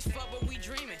 Yeah.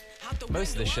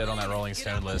 Most of the shit on that Rolling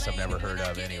Stone list I've never heard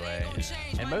of anyway.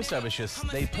 And most of it's just,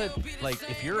 they put,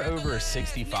 if you're over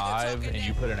 65 and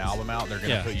you put an album out, they're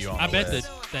going to put you on the list. I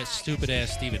bet that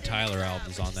stupid-ass Steven Tyler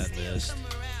album is on that list.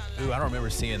 Ooh, I don't remember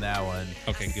seeing that one.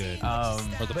 Okay, good.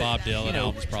 Or the Bob Dylan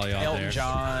album's probably on Elton there.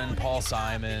 John, Paul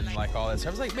Simon, all that stuff.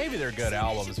 I was like, maybe they're good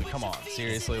albums, but come on,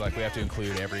 seriously, we have to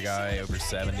include every guy over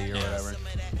 70 or whatever.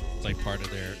 It's like part of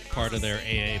their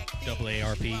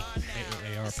AARP.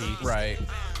 Right.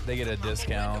 They get a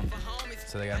discount,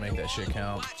 so they gotta make that shit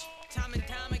count.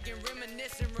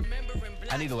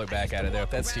 I need to look back at it though.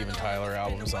 If that Steven Tyler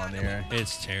album's on there,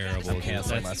 it's terrible. I'm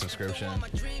canceling my subscription.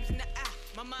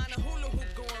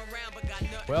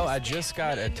 Well, I just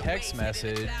got a text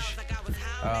message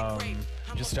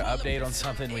just to update on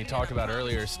something we talked about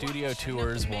earlier. Studio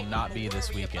tours will not be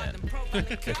this weekend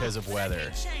because of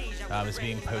weather. It's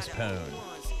being postponed.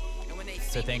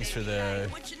 So thanks for the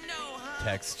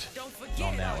text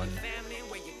on that one.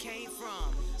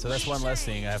 So that's one less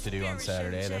thing I have to do on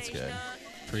Saturday. That's good.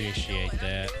 Appreciate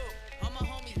that.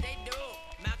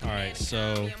 All right,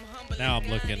 so now I'm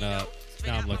looking up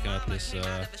this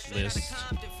list.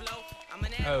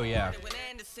 Oh yeah.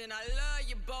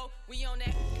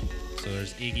 So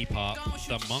there's Iggy Pop,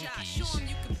 The Monkees.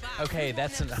 Okay,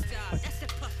 that's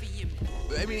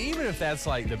I mean, even if that's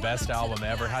the best album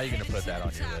ever, how are you gonna put that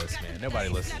on your list, man? Nobody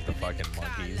listens to the fucking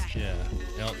Monkees. Yeah,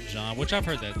 Elton John, which I've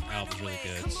heard that album's really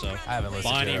good. So I haven't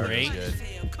listened Bonnie to it. Raitt. Good.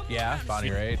 Yeah, Bonnie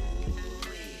Raitt.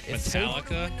 It's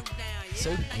Metallica.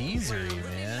 So geezery,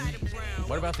 man.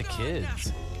 What about the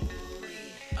Kids?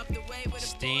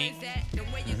 Sting.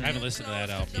 I haven't listened to that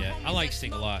album yet. I like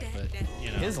Sting a lot, but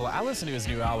I listened to his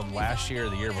new album last year or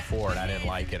the year before, and I didn't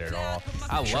like it at all.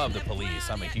 I love the Police.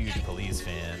 I'm a huge Police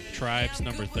fan. Tribes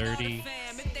number 30.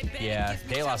 Yeah,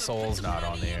 De La Soul's not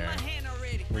on there.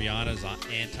 Rihanna's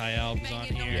anti-album's on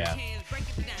here. Yeah.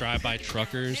 Drive-By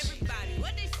Truckers.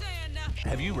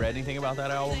 Have you read anything about that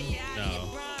album? No.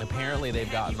 Apparently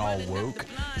they've gotten all woke,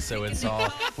 so it's all,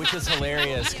 which is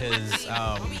hilarious because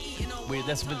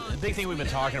that's the big thing we've been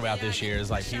talking about this year is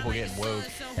like people getting woke.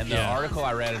 And the article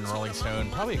I read in Rolling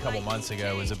Stone probably a couple months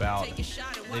ago was about,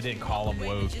 they didn't call them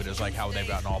woke, but it was like how they've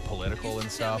gotten all political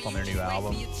and stuff on their new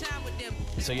album.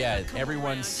 So yeah,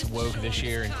 everyone's woke this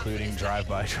year, including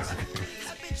drive-by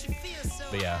truckers.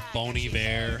 But yeah, Boney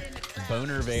Bear.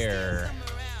 Boner Bear.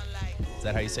 Is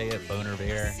that how you say it? Boner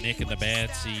Bear? Nick and the Bad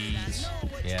Seeds.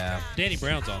 Yeah. Danny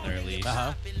Brown's on there at least.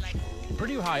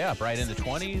 Pretty high up, right? In the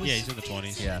 20s? Yeah, he's in the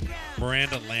 20s. Yeah.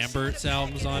 Miranda Lambert's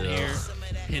album's on here.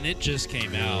 And it just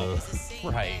came out.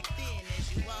 Right.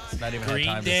 It's not even Green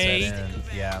had time Day. to set in.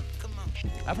 Yeah.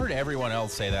 I've heard everyone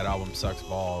else say that album sucks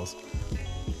balls.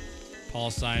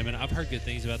 Paul Simon. I've heard good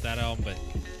things about that album, but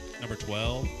number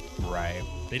 12. Right.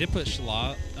 They did put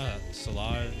Solange at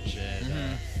 11.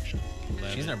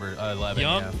 She's number 11.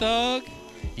 Young Thug,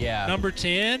 Yeah. number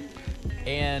 10.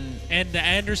 And the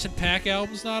Anderson .Paak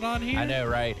album's not on here? I know,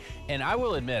 right? And I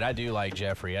will admit, I do like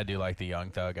Jeffrey. I do like the Young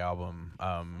Thug album.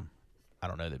 I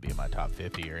don't know that'd be in my top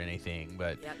 50 or anything,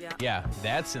 but yeah,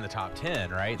 that's in the top 10,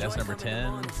 right? That's number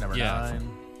 10, number 9.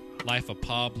 Life of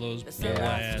Pablo's Yeah.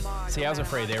 blast. See, I was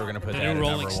afraid they were going to put The that new in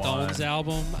Rolling number Stones 1.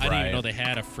 album. I didn't Right. even know they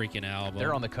had a freaking album.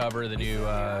 They're on the cover of the new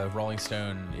Rolling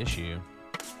Stone issue.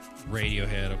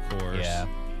 Radiohead, of course. Yeah.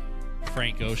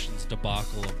 Frank Ocean's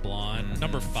Debacle of Blonde.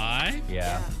 Number 5?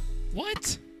 Yeah.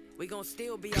 What? We gonna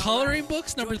still be Coloring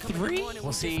Books, number 3?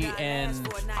 Well, see, and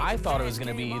I thought it was going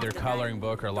to be either Coloring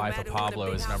Book or Life of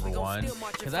Pablo as number 1,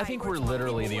 because I think we're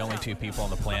literally the only 2 people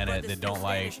on the planet that don't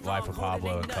like Life of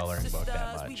Pablo and Coloring Book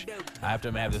that much. I have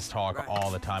to have this talk all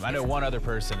the time. I know one other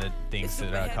person that thinks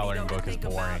that Coloring Book is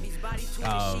boring.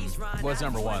 What's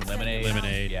number 1? Lemonade?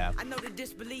 Lemonade. Yeah. And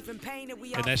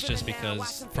that's just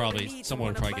because probably someone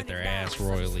would probably get their ass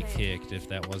royally kicked if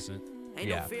that wasn't.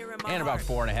 Yeah, and about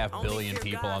 4.5 billion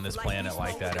people on this planet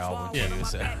like that album too.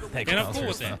 So that And I'm counts cool for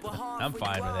with that. something. I'm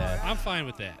fine with that. I'm fine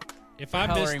with that. If I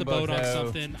miss Coloring the Book, boat on though,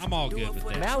 something, I'm all good with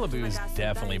that. Malibu's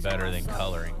definitely better than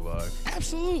Coloring Book.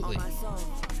 Absolutely.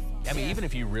 I mean, even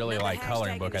if you really like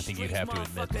Coloring Book, I think you'd have to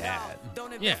admit that.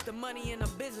 Yeah. The money in a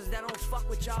business that don't fuck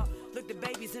with y'all. Look the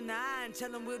babies in the eye and tell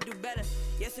them we'll do better.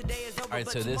 Yesterday is over. All right,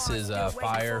 so this is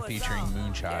Fire featuring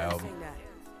Moonchild.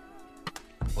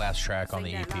 Last track on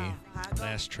the EP.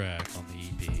 Last track on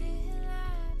the EP.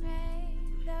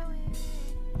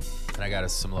 And I got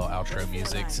us some little outro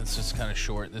music since it's kind of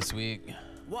short this week.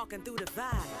 Walking through the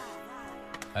vibe.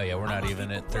 Oh yeah, we're not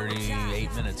even at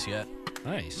 38 minutes yet.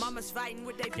 Nice. Mama's fighting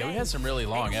with Yeah, we had some really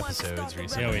long episodes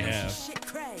recently. Yeah, we have.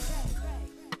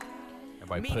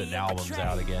 Everybody putting albums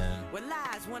out again.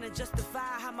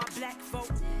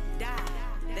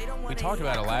 We talked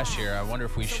about it last year. I wonder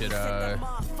if we should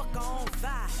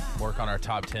work on our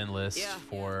top 10 list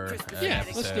for an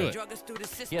episode. Let's do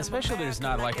it. Yeah, especially if there's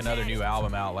not like another new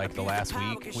album out like the last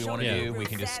week we want to do. We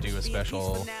can just do a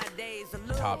special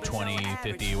top 20,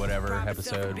 50, whatever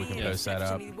episode. We can post that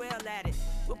up.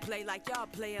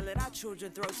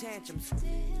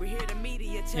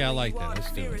 Yeah, I like that.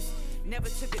 Let's do it. Never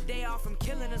took a day off from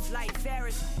killing us like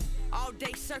Ferris.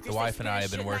 The wife and I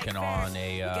have been working on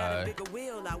a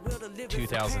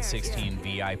 2016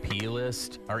 VIP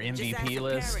list, our MVP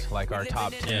list, like our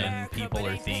top 10 people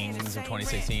or things of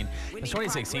 2016. Because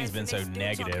 2016 has been so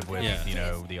negative with, you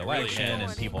know, the election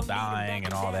and people dying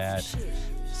and all that.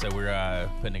 So we're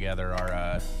putting together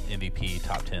our MVP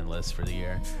top 10 list for the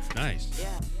year. Nice.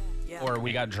 Or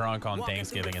we got drunk on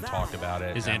Thanksgiving and talked about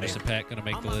it. Is Anderson .Paak going to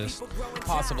make the list?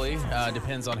 Possibly.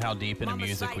 Depends on how deep into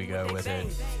music we go with it.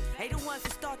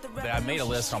 But I made a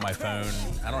list on my phone.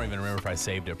 I don't even remember if I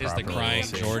saved it properly. Is the crying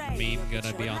Jordan meme going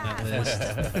to be on that list?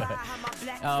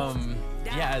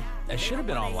 Yeah, it should have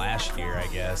been on last year, I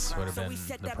guess. Would have been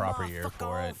the proper year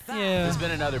for it. Yeah. It's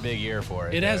been another big year for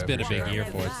it. It has though, been a for big sure. year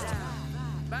for it.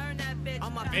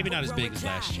 Maybe not as big as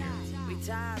last year.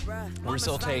 We're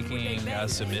still taking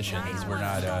submissions. We're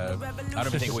not. I don't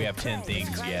even think we have 10 things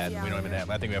yet. We don't even have.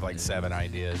 I think we have like 7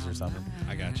 ideas or something.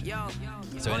 I got you.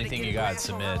 So anything you got,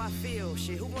 submit,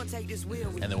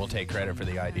 and then we'll take credit for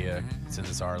the idea since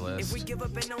it's our list.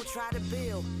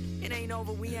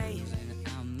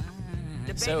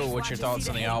 So, what's your thoughts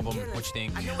on the album? What you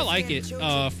think? I like it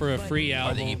for a free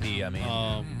album. Or the EP, I mean.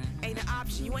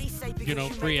 You know,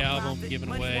 free album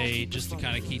given away just to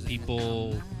kind of keep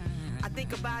people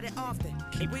think about it often.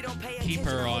 We don't pay keep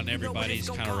her on everybody's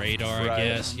kind of radar, I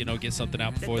guess. You know, get something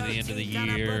out before the end of the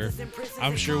year.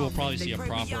 I'm sure we'll probably see a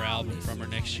proper album from her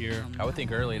next year. I would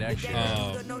think early next year.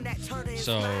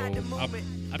 So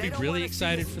I'd be really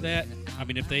excited for that. I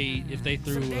mean, if they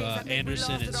threw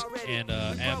Anderson and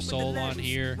Absol on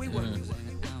here,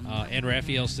 and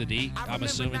Raphael Sadiq, I'm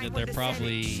assuming that they're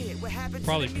probably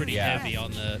pretty heavy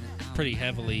on the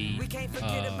heavily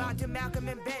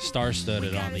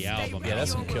star-studded on the album. Yeah,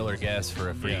 that's some killer guests for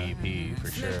a free EP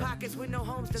for sure.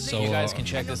 So you guys can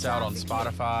check this out on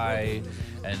Spotify,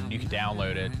 and you can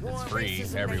download it. It's free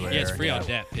everywhere. Yeah, it's free on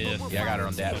DatPiff. Yeah, I got it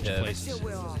on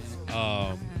DatPiff.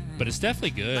 But it's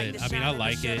definitely good. I mean, I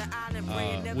like it.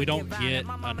 We don't get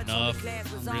enough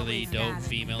really dope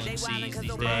female MCs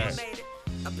these days.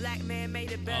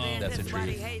 That's a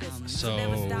truth. So,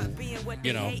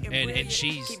 you know, and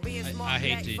she's, I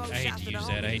hate to use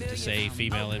that. I hate to say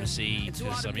female MC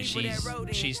because I mean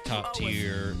she's top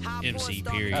tier MC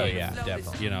period. Oh yeah,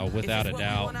 definitely. You know, without a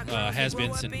doubt, has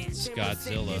been since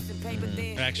Godzilla.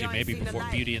 Actually, maybe before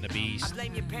Beauty and the Beast,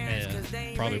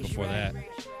 and probably before that.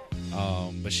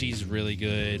 But she's really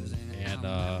good and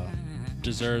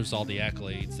deserves all the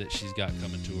accolades that she's got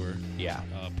coming to her. Yeah.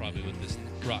 Probably with this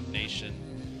Rock Nation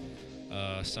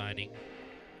signing.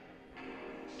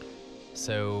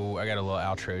 So I got a little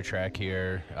outro track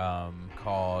here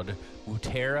called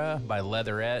Utera by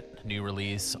Leatherette, new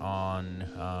release on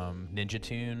Ninja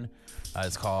Tune.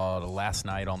 It's called Last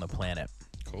Night on the Planet.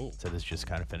 Cool. So this just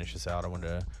kind of finishes out. I wanted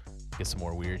to get some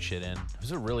more weird shit in. It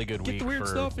was a really good week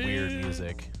for weird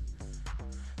music.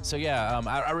 So yeah,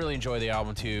 I really enjoy the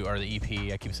album too, or the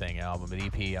EP. I keep saying album, but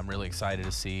EP. I'm really excited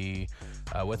to see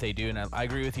what they do, and I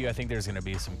agree with you. I think there's going to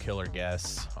be some killer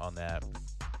guests on that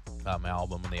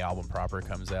album when the album proper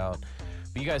comes out.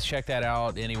 But you guys check that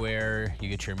out anywhere you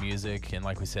get your music, and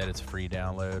like we said, it's a free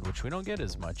download, which we don't get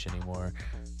as much anymore.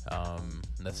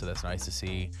 That's nice to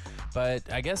see.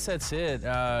 But I guess that's it.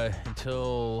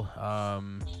 Until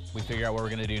we figure out what we're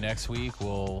going to do next week,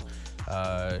 we'll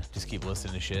just keep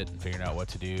listening to shit and figuring out what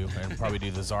to do, and probably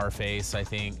do the Czar Face, I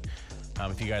think.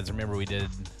 If you guys remember, we did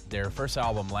their first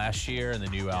album last year, and the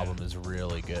new album is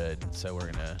really good, so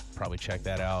we're gonna probably check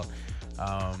that out.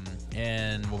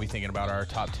 And we'll be thinking about our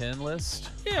top 10 list.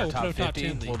 Yeah, our we'll top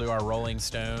 10 50. We'll do our Rolling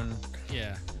Stone.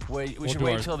 Yeah. We should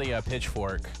wait till the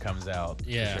Pitchfork comes out.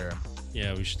 Yeah. For sure.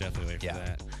 Yeah, we should definitely wait for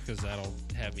that, because that'll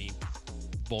have me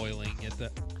boiling at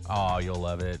the. Oh, you'll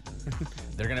love it.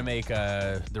 They're gonna make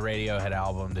the Radiohead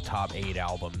album the top 8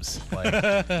 albums. Like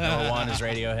number 1 is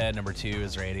Radiohead, number 2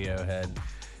 is Radiohead.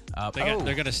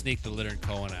 They're gonna sneak the Leonard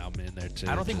Cohen album in there too.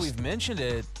 I don't think we've mentioned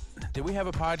it. Did we have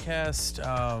a podcast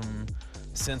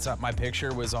since my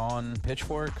picture was on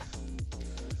Pitchfork?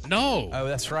 No. Oh,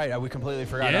 that's right. We completely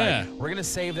forgot. Yeah. We're going to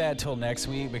save that till next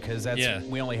week because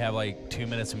we only have like 2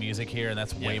 minutes of music here, and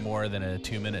that's way more than a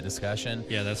 2-minute discussion.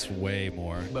 Yeah, that's way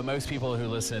more. But most people who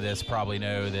listen to this probably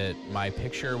know that my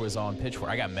picture was on Pitchfork.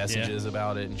 I got messages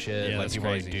about it and shit. Yeah, like that's people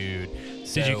crazy. Like, dude.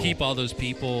 Did you keep all those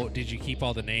people? Did you keep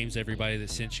all the names? Everybody that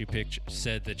sent you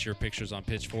said that your picture's on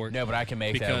Pitchfork. No, but I can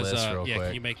make that list real quick.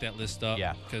 Can you make that list up?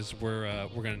 Yeah. Because we're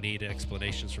gonna need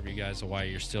explanations from you guys of why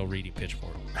you're still reading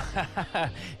Pitchfork.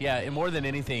 Yeah, and more than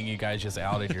anything, you guys just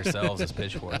outed yourselves as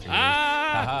Pitchfork.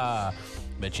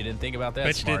 Bet you didn't think about that.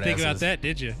 Bet you didn't think about that,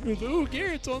 did you? Oh,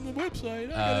 Garrett's on the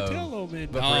website. I gotta tell him.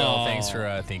 But for real, thanks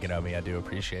for thinking of me. I do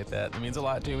appreciate that. It means a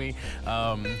lot to me.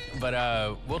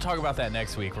 But we'll talk about that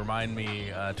next week. Remind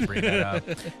me to bring that up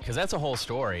because that's a whole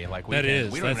story. Like we don't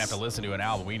even have to listen to an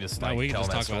album. We can just tell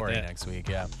that story next week.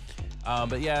 Yeah.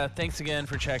 But yeah, thanks again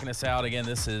for checking us out. Again,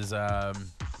 this is a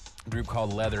group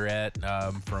called Leatherette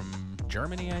from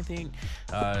Germany, I think.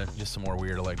 Just some more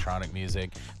weird electronic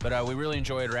music. But we really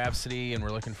enjoyed Rapsody, and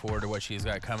we're looking forward to what she's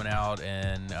got coming out.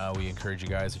 And we encourage you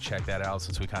guys to check that out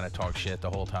since we kind of talk shit the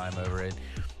whole time over it.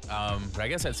 But I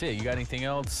guess that's it. You got anything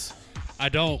else? I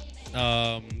don't.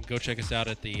 Go check us out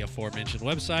at the aforementioned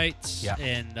websites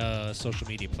and social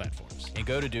media platforms. And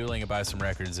go to Dueling and buy some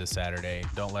records this Saturday.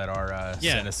 Don't let our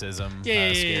cynicism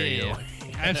scare you.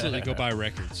 Absolutely, go buy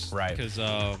records. Right. Because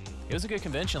it was a good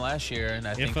convention last year, and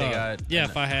I think they got. Yeah,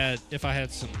 if I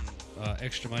had some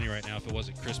extra money right now, if it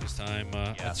wasn't Christmas time,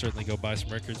 I'd certainly go buy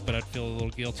some records. But I'd feel a little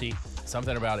guilty.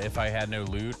 Something about if I had no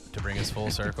loot to bring us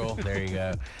full circle. There you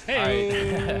go.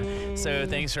 Hey. All right. So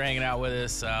thanks for hanging out with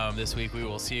us this week. We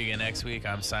will see you again next week.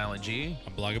 I'm Silent G.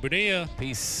 I'm Blagabudia.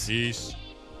 Peace. Peace.